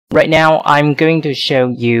Right now, I'm going to show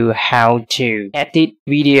you how to edit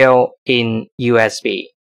video in USB.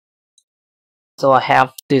 So I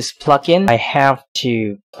have this plugin. I have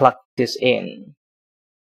to plug this in.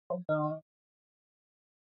 Hold on.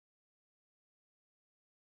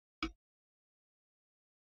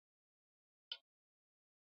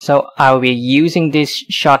 So I'll be using this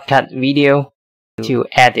Shotcut video to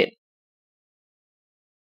edit.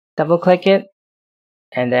 Double click it,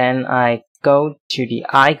 and then I go to the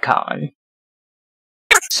icon.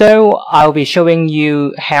 So I'll be showing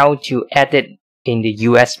you how to edit in the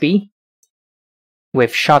USB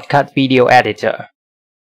with Shotcut Video Editor.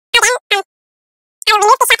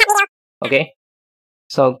 Okay,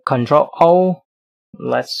 so Control O.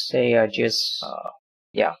 Let's say I just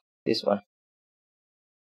this one,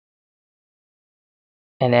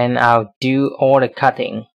 and then I'll do all the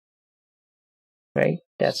cutting. Right,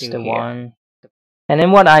 that's the one. And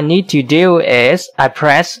then what I need to do is I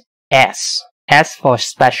press S. S for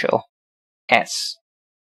special. S.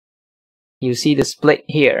 You see the split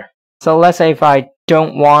here. So let's say if I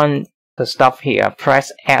don't want the stuff here, press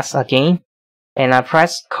S again, and I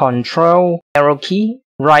press Control arrow key,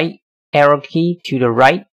 right arrow key to the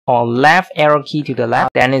right, or left arrow key to the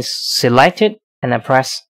left. Then it's selected, and I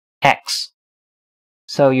press X.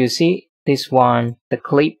 So you see this one, the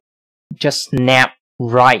clip just snap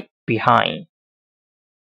right behind.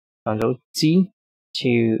 Control Z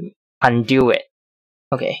to undo it.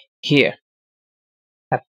 Okay, here.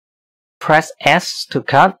 I press S to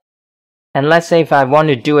cut. And let's say if I want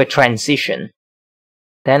to do a transition,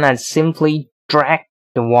 then I simply drag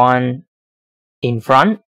the one in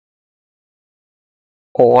front,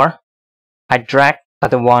 or I drag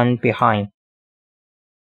the one behind.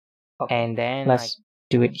 And then let's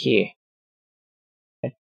do it here.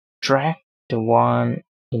 I drag the one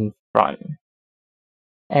in front.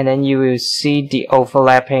 And then you will see the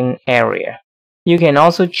overlapping area. You can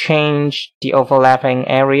also change the overlapping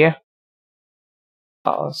area.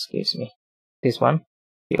 Oh, excuse me. This one,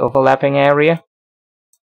 the overlapping area,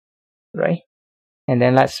 right? And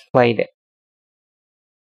then let's play it.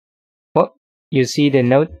 What? You see the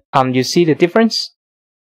note? You see the difference?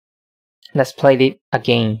 Let's play it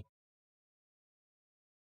again.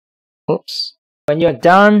 Oops. When you're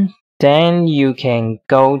done, then you can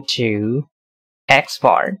go to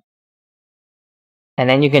Export, and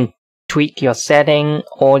then you can tweak your setting,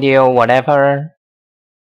 audio, whatever.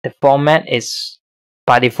 The format is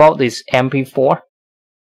by default is MP4,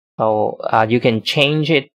 so you can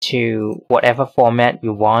change it to whatever format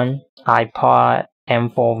you want, iPod,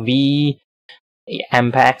 M4V,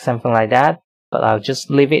 MPEG, something like that, but I'll just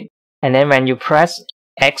leave it. And then when you press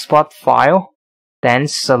export file, then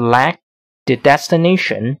select the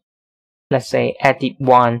destination, let's say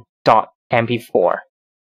edit1.mp4.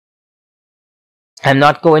 I'm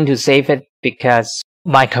not going to save it because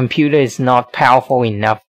my computer is not powerful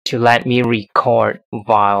enough to let me record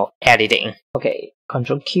while editing. Okay,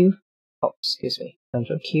 Control Q. Oh, excuse me.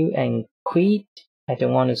 Control Q and quit. I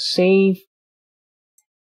don't want to save.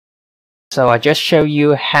 So I just show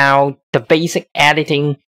you how the basic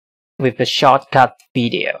editing with the Shotcut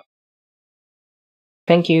video.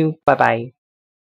 Thank you. Bye bye.